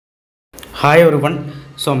Hi everyone.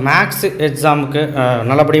 So max exam க்கு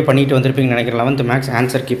நல்லபடியா பண்ணிட்டு வந்திருப்பீங்கன்னு நினைக்கிறேன். 11th max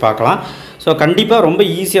ஆன்சர் கீ பார்க்கலாம். ஸோ கண்டிப்பாக ரொம்ப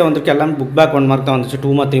ஈஸியாக வந்திருக்கு. எல்லாமே புக் பேக் 1 மார்க் தான் வந்துச்சு.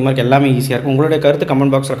 2 மார்க் 3 மார்க் எல்லாமே ஈஸியாக இருக்கும். உங்களுடைய கருத்து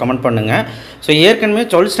கமெண்ட் பாக்ஸில் கமெண்ட் பண்ணுங்கள். ஸோ ஏற்கனவே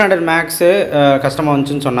 12th ஸ்டாண்டர்ட் மேக்ஸு கஷ்டமாக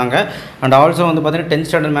வந்துச்சுன்னு சொன்னாங்க. அண்ட் ஆல்சோ வந்து பார்த்தீங்கன்னா 10th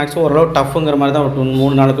ஸ்டாண்டர்ட் மேக்ஸ் ஓரளவு டஃப்புங்கிற மாதிரி தான் ஒரு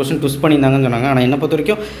 3-4 கொஸ்டின் ட்விஸ்ட் பண்ணியிருந்தாங்கன்னு சொன்னாங்க. ஆனால் என்னை பொறுத்த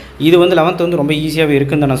வரைக்கும் இது வந்து 11th வந்து ரொம்ப ஈஸியாகவே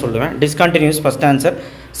இருக்குன்னு தான் நான் சொல்லுவேன். Discontinues first answer,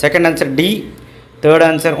 second answer D, third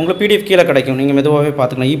answer உங்களுக்கு பிடிஎஃப் கீழே கிடைக்கும், நீங்கள் மெதுவாகவே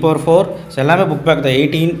பார்த்துக்கலாம். e⁴ ஸோ எல்லாமே புக் பேக் தான்.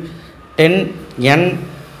 18, 10, n,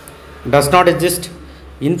 does not exist,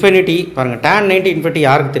 infinity பாருங்கள், tan 90 இன்ஃபினிட்டி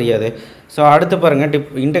யாருக்கு தெரியாது. ஸோ அடுத்து பாருங்கள்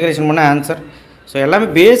இன்டகிரேஷன் பண்ண ஆன்சர். ஸோ எல்லாமே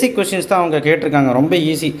பேசிக் கொஸ்டின்ஸ் தான் அவங்க கேட்டிருக்காங்க, ரொம்ப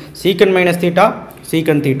ஈஸி. சீக்கன் மைனஸ் தீட்டா,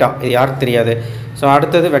 சீக்கன் தீட்டா இது யாருக்கு தெரியாது. ஸோ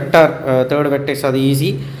அடுத்தது வெக்டார், தேர்ட் வெக்டர்ஸ் அது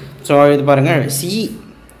ஈஸி. ஸோ இது பாருங்கள் சி,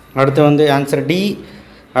 அடுத்து வந்து ஆன்சர் டி,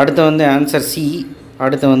 அடுத்து வந்து ஆன்சர் சி,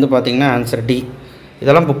 அடுத்து வந்து பார்த்திங்கன்னா ஆன்சர் டி.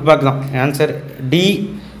 இதெல்லாம் புக் பேக் தான். ஆன்சர் டி,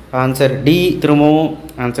 ஆன்சர் டி, திரும்பவும்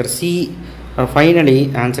answer C, finally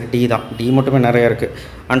answer D தான். டி மட்டுமே நிறையா இருக்குது.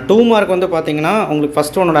 அண்ட் 2 மார்க் வந்து பார்த்திங்கன்னா உங்களுக்கு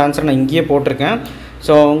ஃபஸ்ட் ஒன்னோட ஆன்சர் நான் இங்கேயே போட்டிருக்கேன்.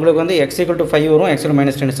 ஸோ உங்களுக்கு வந்து x = 5 வரும், x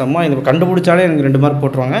 - 10 சம்மா இது கண்டுபிடிச்சாலே எனக்கு 2 மார்க்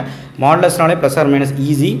போட்டுருவாங்க. மாடலஸ்னாலே plus R minus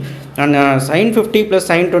easy. And sin 50 +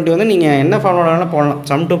 sin 20 வந்து நீங்கள் என்ன ஃபார்முலானாலும் போடலாம்.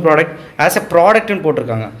 Some to product as a ப்ராடக்ட்னு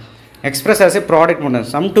போட்டிருக்காங்க. எக்ஸ்பிரஸ் ஆஸ் எ ப்ராடக்ட்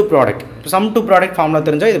பண்ணுங்க, some to product. Some to product formula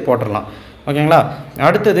தெரிஞ்சால் இது போட்டுடலாம். ஓகேங்களா?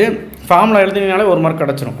 அடுத்தது ஃபார்முலா எழுதினாலே 1 மார்க்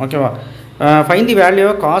கிடச்சிரும். ஓகேவா? Find the value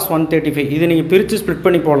of cos 135. இது நீங்கள் பிரித்து ஸ்ப்ளிட்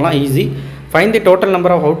பண்ணி போடலாம், easy. Find the total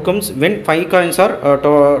number of outcomes when 5 coins R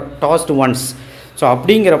tossed once. So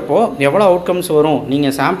அப்படிங்கிறப்போ எவ்வளோ அவுட்கம்ஸ் வரும்,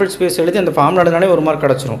 நீங்கள் சாம்பிள் ஸ்பேஸ் எழுதி அந்த ஃபார்முலா எழுதினாலே 1 மார்க்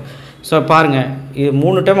கிடச்சிரும். ஸோ பாருங்கள், இது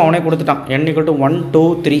 3 டைம் அவனே கொடுத்துட்டான். n = 1 2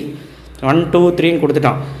 3 1 2 3ன்னு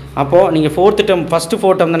கொடுத்துட்டான். அப்போது நீங்கள் 4th டேர்ம் ஃபஸ்ட்டு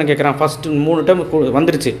 4 டேர்ம் தானே கேட்குறான். ஃபஸ்ட்டு 3 டேர்ம்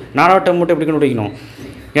வந்துருச்சு. 4வது டேர்ம் மட்டும் எப்படி கண்டுபிடிக்கணும்?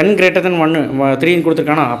 n > 1 3ன்னு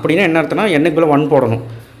கொடுத்துருக்கானா, அப்படின்னா என்ன அர்த்தம்னா n க்கு பதிலாக 1 போடணும்.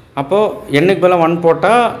 அப்போது n க்கு பதிலாக 1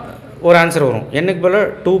 போட்டால் ஒரு ஆன்சர் வரும், n க்கு பதிலாக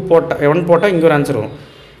 2 போட்டால் 1 போட்டால் இங்கே ஒரு ஆன்சர் வரும்,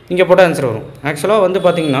 இங்கே போட்டால் ஆன்சர் வரும். ஆக்சுவலாக வந்து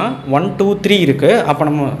பார்த்திங்கன்னா 1 2 3 இருக்குது. அப்போ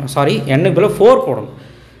நம்ம n க்கு பதிலாக 4 போடணும்.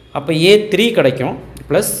 அப்போ a3 கிடைக்கும்,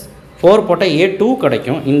 ப்ளஸ் 4 போட்டால் a2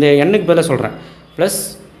 கிடைக்கும். இந்த n க்கு பதிலாக சொல்கிறேன், ப்ளஸ்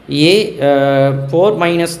a4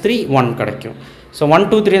 - 3 1 கிடைக்கும். ஸோ 1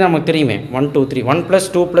 2 3 நமக்கு தெரியுமே, 1 2 3 1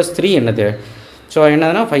 + 2 + 3 என்னது? ஸோ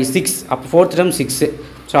என்னதுன்னா 5 6. அப்போ 4th டேர்ம் 6.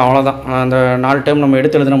 ஸோ அவ்வளோதான், அந்த 4 டேர்ம் நம்ம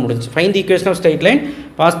எடுத்து எழுதுனா முடிஞ்சு. Find the equation of straight line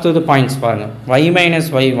pass through the points. பாருங்கள், y -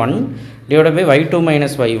 y1 / y2 -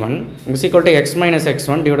 y1 = x -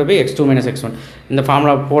 x1 / x2 - x1. இந்த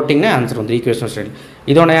ஃபார்முலா போட்டிங்கன்னா ஆன்சர் வந்து ஈக்குவேஷன் ஆஃப் ஸ்ட்ரெயிட்.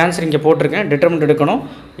 இதோட ஆன்சர் இங்கே போட்டிருக்கேன். டிட்டர்மினன்ட் எடுக்கணும்.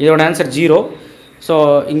 இதோட ஆன்சர் 0. ஸோ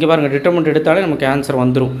இங்கே பாருங்கள், டிட்டர்மினன்ட் எடுத்தாலே நமக்கு ஆன்சர்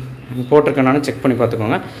வந்துடும். போட்டிருக்கேன், நான் செக் பண்ணி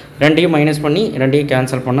பார்த்துக்கோங்க. 2யும் மைனஸ் பண்ணி 2யும்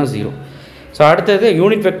கேன்சல் பண்ணால் 0. ஸோ அடுத்தது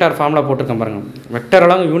யூனிட் வெக்டார் ஃபார்முலா போட்டிருக்கேன் பாருங்கள். வெக்டர்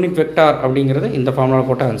அளவு யூனிட் வெக்டார் அப்படிங்கிறது இந்த ஃபார்முலா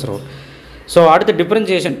போட்டால் ஆன்சர் வரும். ஸோ அடுத்து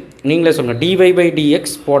டிஃப்ரென்சியேஷன் நீங்களே சொல்லுங்கள். dy/dx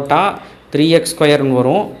போட்டால் 3x²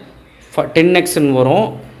 வரும், 10xன்னு வரும்,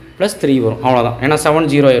 ப்ளஸ் 3 வரும். அவ்வளோதான். ஏன்னா 7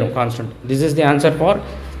 0 ஆயிரும் constant. This is the answer for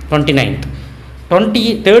 29th.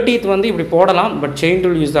 30th வந்து இப்படி போடலாம், பட் செயின்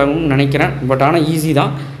ரூல் யூஸ் ஆகும்னு நினைக்கிறேன். பட் ஆனால் ஈஸி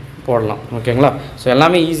தான், போடலாம். ஓகேங்களா? ஸோ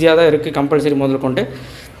எல்லாமே ஈஸியாக தான் இருக்குது, கம்பல்சரி முதல் கொண்டு.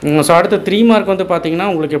 ஸோ அடுத்த 3 மார்க் வந்து பார்த்திங்கன்னா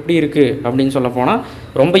உங்களுக்கு எப்படி இருக்குது அப்படின்னு சொல்ல போனால்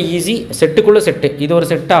ரொம்ப ஈஸி. செட்டுக்குள்ளே செட்டு, இது ஒரு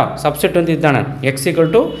செட்டா, சப்செட் வந்து இது தானே, x =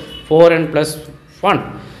 4n + 1.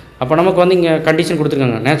 அப்போ நமக்கு வந்து இங்கே கண்டிஷன்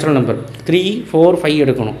கொடுத்துருக்காங்க, நேச்சுரல் நம்பர் 3 4 5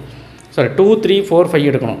 எடுக்கணும். சாரி 2 3 4 5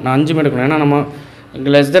 எடுக்கணும். நான் 5 எடுக்கணும். ஏன்னா நம்ம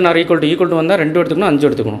less than R equal to வந்தால் 2 எடுத்துக்கணும், 5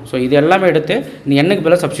 எடுத்துக்கணும். ஸோ இது எல்லாமே எடுத்து நீ என்னக்கு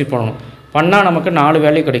பதிலாக சப்ஸ்டிட் பண்ணணும். பண்ணால் நமக்கு 4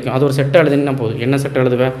 வேல்யூ கிடைக்கும். அது ஒரு செட்டை எழுதுனா போதும். என்ன செட்டை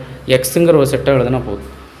எழுதுவேன்? எக்ஸுங்கிற ஒரு செட்டை எழுதுனா போதும்.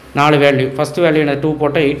 4 வேல்யூ. ஃபஸ்ட்டு வேல்யூ என்ன? 2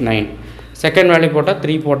 போட்டால் 8 9. செகண்ட் வேல்யூ போட்டால்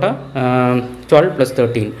 3 போட்டால் 12 +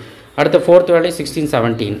 13. அடுத்து 4th வேல்யூ 16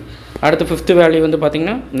 17. அடுத்து 5th வேல்யூ வந்து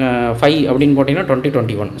பார்த்திங்கன்னா 5 அப்படின்னு போட்டிங்கன்னா 20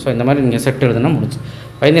 21. ஸோ இந்த மாதிரி நீங்கள் செட் எழுதுனா முடிச்சு.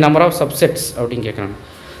 இந்த நம்பர் ஆஃப் சப்செட்ஸ் அப்படின்னு கேட்குறாங்க.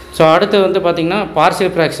 ஸோ அடுத்து வந்து பார்த்திங்கன்னா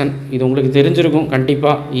பார்ஷியல் ஃப்ராக்ஷன். இது உங்களுக்கு தெரிஞ்சிருக்கும்,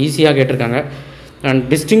 கண்டிப்பாக ஈஸியாக கேட்டிருக்காங்க. அண்ட்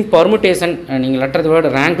டிஸ்டிங் பர்முட்டேஷன் நீங்கள் லெட்டர் வேர்டு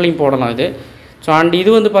ரேங்க்லையும் போடலாம் இது. ஸோ அண்ட் இது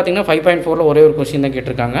வந்து பார்த்திங்கன்னா 5.4ல் ஒரே ஒரு கொஸ்டின் தான்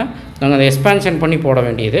கேட்டிருக்காங்க. நாங்கள் அதை எக்ஸ்பேன்ஷன் பண்ணி போட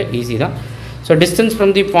வேண்டியது, ஈஸி தான். So distance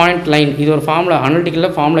from the point line, இது ஒரு ஃபார்முலா,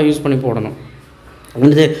 அனலிட்டிக்கலில் ஃபார்முலா யூஸ் பண்ணி போடணும்.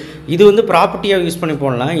 இது வந்து ப்ராப்பர்ட்டியாக யூஸ் பண்ணி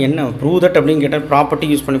போடலாம். என்ன ப்ரூவ் தட் அப்படின்னு கேட்டால் ப்ராப்பர்ட்டி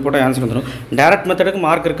யூஸ் பண்ணி போட்டால் ஆன்சர் வந்துடும். டேரக்ட் மெத்தடுக்கு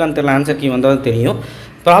மார்க் இருக்கான்னு தெரியல, ஆன்சர் கீ வந்தால் தெரியும்.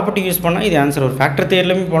 ப்ராப்பர்ட்டி யூஸ் பண்ணால் இது ஆன்சர் ஒரு ஃபேக்டர்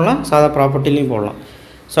தியரிலையும் போடலாம், சாதா ப்ராப்பர்ட்டிலையும் போடலாம்.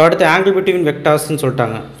 ஸோ அடுத்து ஆங்கிள் பிட்வீன் வெக்டார்ஸ்ன்னு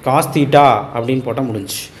சொல்லிட்டாங்க. cos θ அப்படின்னு போட்டால்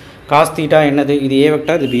முடிஞ்சு. cos θ என்னது? இது a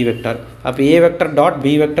வெக்டார், இது b வெக்டார். அப்போ a vector dot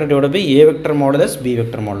b vector / a vector modulus b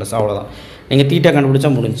vector modulus. அவ்வளோதான், நீங்கள் தீட்டா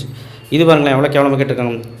கண்டுபிடிச்சா முடிஞ்சு. இது பாருங்களேன் எவ்வளோ கேவலமாக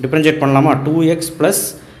கேட்டிருக்காங்க. டிஃப்ரென்ஷியேட் பண்ணலாமா? 2x +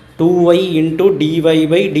 2y ×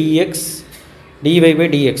 dy/dx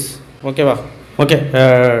dy/dx. ஓகேவா? Okay,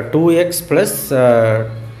 2x +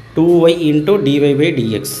 2y into dy by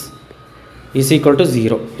dx is equal to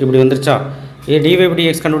 0. இப்படி வந்துருச்சா? இது dy by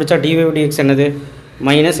dx கண்டுபிடிச்சா dy by dx என்னது?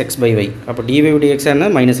 minus x by y. அப்போ dy by dx என்ன?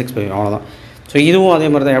 minus x by y. அவ்வளோதான். So இதுவும் அதே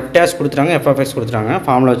மாதிரி தான் f dash கொடுத்துட்டாங்க, f of x கொடுத்துட்டாங்க.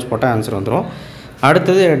 ஃபார்முலா வச்சு போட்டால் ஆன்சர் வந்துடும்.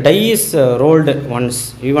 அடுத்தது tie is rolled once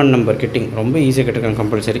even number getting, ரொம்ப ஈஸியாக கேட்டிருக்காங்க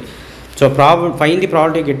compulsory. So find the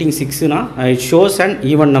probability getting 6னா it shows and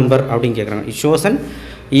even number அப்படின்னு கேட்குறாங்க. It shows and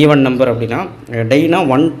even number அப்படின்னா டைனா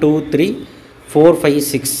 1 2 3 4 5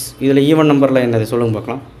 6. இதில் ஈவன் நம்பரில் என்னது சொல்லுங்க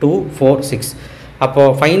பார்க்கலாம். 2 4 6.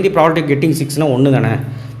 அப்போது ஃபைண்ட் தி ப்ராபபிலிட்டி கெட்டிங் 6னா 1 தானே.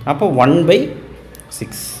 அப்போ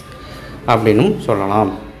 1/6 அப்படின்னும்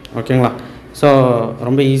சொல்லலாம். ஓகேங்களா? ஸோ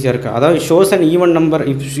ரொம்ப ஈஸியாக இருக்குது. அதாவது shows and even number,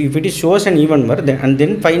 if it is shows and even number and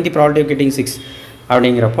then find the probability getting 6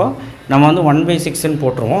 அப்படிங்கிறப்போ நம்ம வந்து 1/6ன்னு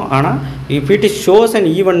போட்டுருவோம். ஆனால் if it is shows and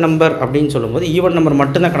even number அப்படின்னு சொல்லும்போது ஈவன் நம்பர்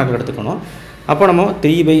மட்டும்தான் கணக்கில் எடுத்துக்கணும். அப்போ நம்ம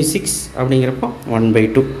 3/6 அப்படிங்கிறப்போ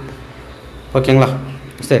 1/2. ஓகேங்களா?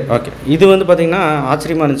 சரி, ஓகே. இது வந்து பார்த்திங்கன்னா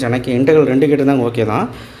ஆச்சரியமாக இருந்துச்சு எனக்கு. இன்டெக்ரல் 2 கேட்டுருந்தாங்க, ஓகே தான்.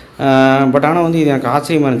 பட் ஆனால் வந்து இது எனக்கு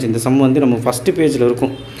ஆச்சரியமாக இருந்துச்சு. இந்த சம் வந்து நம்ம ஃபஸ்ட்டு பேஜில்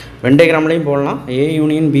இருக்கும். வென் டயக்ராம்லையும் போடலாம், A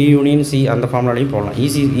union B union C அந்த ஃபார்முலாலையும் போடலாம்.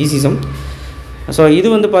 Easy some. ஸோ இது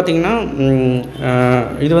வந்து பார்த்திங்கன்னா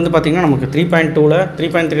நமக்கு 3.2ல்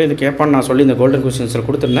 3.3 இது கேட்பான்னு நான் சொல்லி இந்த கோல்டன் கொஸ்டின்ஸில்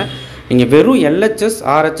கொடுத்துருந்தேன். நீங்கள் வெறும் LHS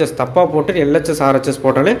RHS தப்பாக போட்டு LHS RHS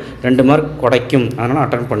போட்டாலே 2 மார்க் குறைக்கும். அதனால்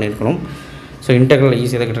அட்டன் பண்ணியிருக்கணும். ஸோ இன்டெக்ரல்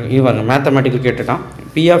ஈஸியாக தான் கேட்டிருக்கேன். இது வாங்க மேத்தமெட்டிக்கல் கேட்டுட்டான்.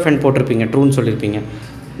 P of n போட்டிருப்பீங்க, ட்ரூன்னு சொல்லியிருப்பீங்க.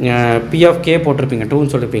 P of k போட்டிருப்பீங்க,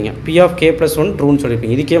 ட்ரூன்னு சொல்லியிருப்பீங்க. P of k + 1 ட்ரூன்னு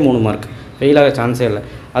சொல்லியிருப்பீங்க. இதுக்கே 3 மார்க், ஃபெயிலாக சான்ஸே இல்லை.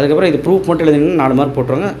 அதுக்கப்புறம் இது ப்ரூஃப் மட்டும் எழுதினா 4 மார்க்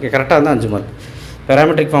போட்டுருவாங்க. கரெக்டாக இருந்தால் 5 மார்க்.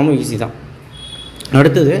 பேராமெட்ரிக் ஃபார்மும் ஈஸி தான்.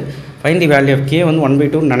 அடுத்தது find the value of k வந்து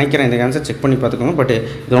 1/2 நினைக்கிறேன். இந்த ஆன்சர் செக் பண்ணி பார்த்துக்கோங்க. பட்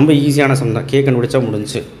இது ரொம்ப ஈஸியான சம் தான். k கண்டுபிடிச்சா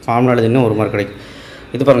முடிஞ்சு. ஃபார்முலா எழுதினா 1 மார்க் கிடைக்கும்.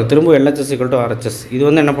 இது பாருங்கள், திரும்ப LHS = RHS. இது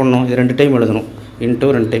வந்து என்ன பண்ணணும், இது 2 டைம் எழுதணும். Into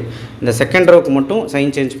 2 time. இந்த செகண்ட் ரோவுக்கு மட்டும்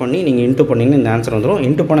சைன் சேஞ்ச் பண்ணி நீங்கள் இன்ட்டு பண்ணிங்கன்னா இந்த ஆன்சர் வந்துடும்.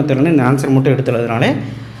 இன்ட்டு பண்ண தெரியலன்னு இந்த ஆன்சர் மட்டும் எடுத்து எழுதுனாலே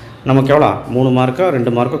நமக்கு எவ்வளோ 3 மார்க்கோ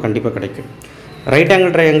 2 மார்க்கோ கண்டிப்பாக கிடைக்கும். ரைட்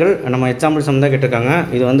ஆங்கிள் ட்ரையாங்கிள் நம்ம எக்ஸாம்பிள் சம் தான் கேட்டிருக்காங்க.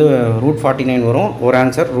 இது வந்து √49 வரும். ஒரு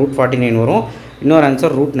ஆன்சர் √49 வரும், இன்னொரு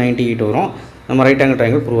ஆன்சர் √98 வரும். நம்ம ரைட் ஆங்கிள்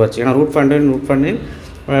ட்ரையாங்கிள் ப்ரூவ் ஆச்சு. ஏன்னா √49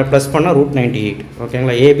 ப்ளஸ் பண்ணால் √98.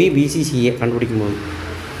 ஓகேங்களா? ABBCCA கண்டுபிடிக்கும் போது.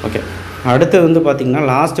 ஓகே. அடுத்து வந்து பார்த்திங்கன்னா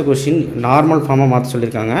லாஸ்ட் கொஸ்டின் நார்மல் ஃபார்மாக மாற்ற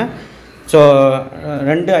சொல்லியிருக்காங்க. So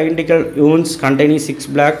 2 identical units containing 6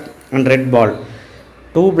 black and red ball,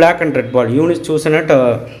 2 black and red ball. Units chosen at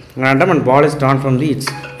random and ball is drawn from the each.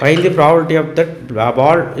 Find the probability of that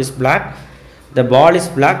ball is black. The ball is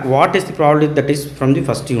black. What is the probability that is from the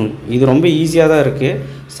first unit? இது ரொம்ப ஈஸியாக தான் இருக்குது.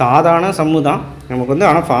 சாதாரண சம்மு தான் நமக்கு வந்து.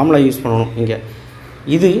 ஆனால் ஃபார்முலா யூஸ் பண்ணணும் இங்கே.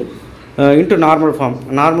 இது இன்ட்டு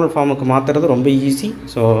நார்மல் ஃபார்முக்கு மாற்றுறது ரொம்ப ஈஸி.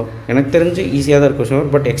 ஸோ எனக்கு தெரிஞ்சு ஈஸியாக தான் இருக்குது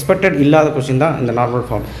கொஸ்டின். பட் எக்ஸ்பெக்டட் இல்லாத கொஸ்டின் தான் இந்த நார்மல்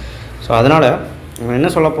ஃபார்ம். ஸோ அதனால் நம்ம என்ன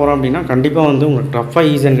சொல்ல போகிறோம் அப்படின்னா, கண்டிப்பாக வந்து உங்களுக்கு டஃப்பாக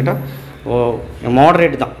ஈஸியான்னு கேட்டால்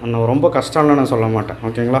மாடரேட் தான். நான் ரொம்ப கஷ்டம்லாம் நான் சொல்ல மாட்டேன்.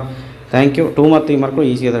 ஓகேங்களா? தேங்க்யூ. 2 மார்க் 3 மார்க்கும்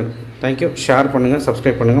ஈஸியாக தான் இருக்குது. தேங்க்யூ. ஷேர் பண்ணுங்கள்,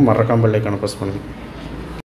 சப்ஸ்கிரைப் பண்ணுங்கள், மறக்காமல் பெல் ஐக்கானை ப்ரெஸ் பண்ணுங்கள்.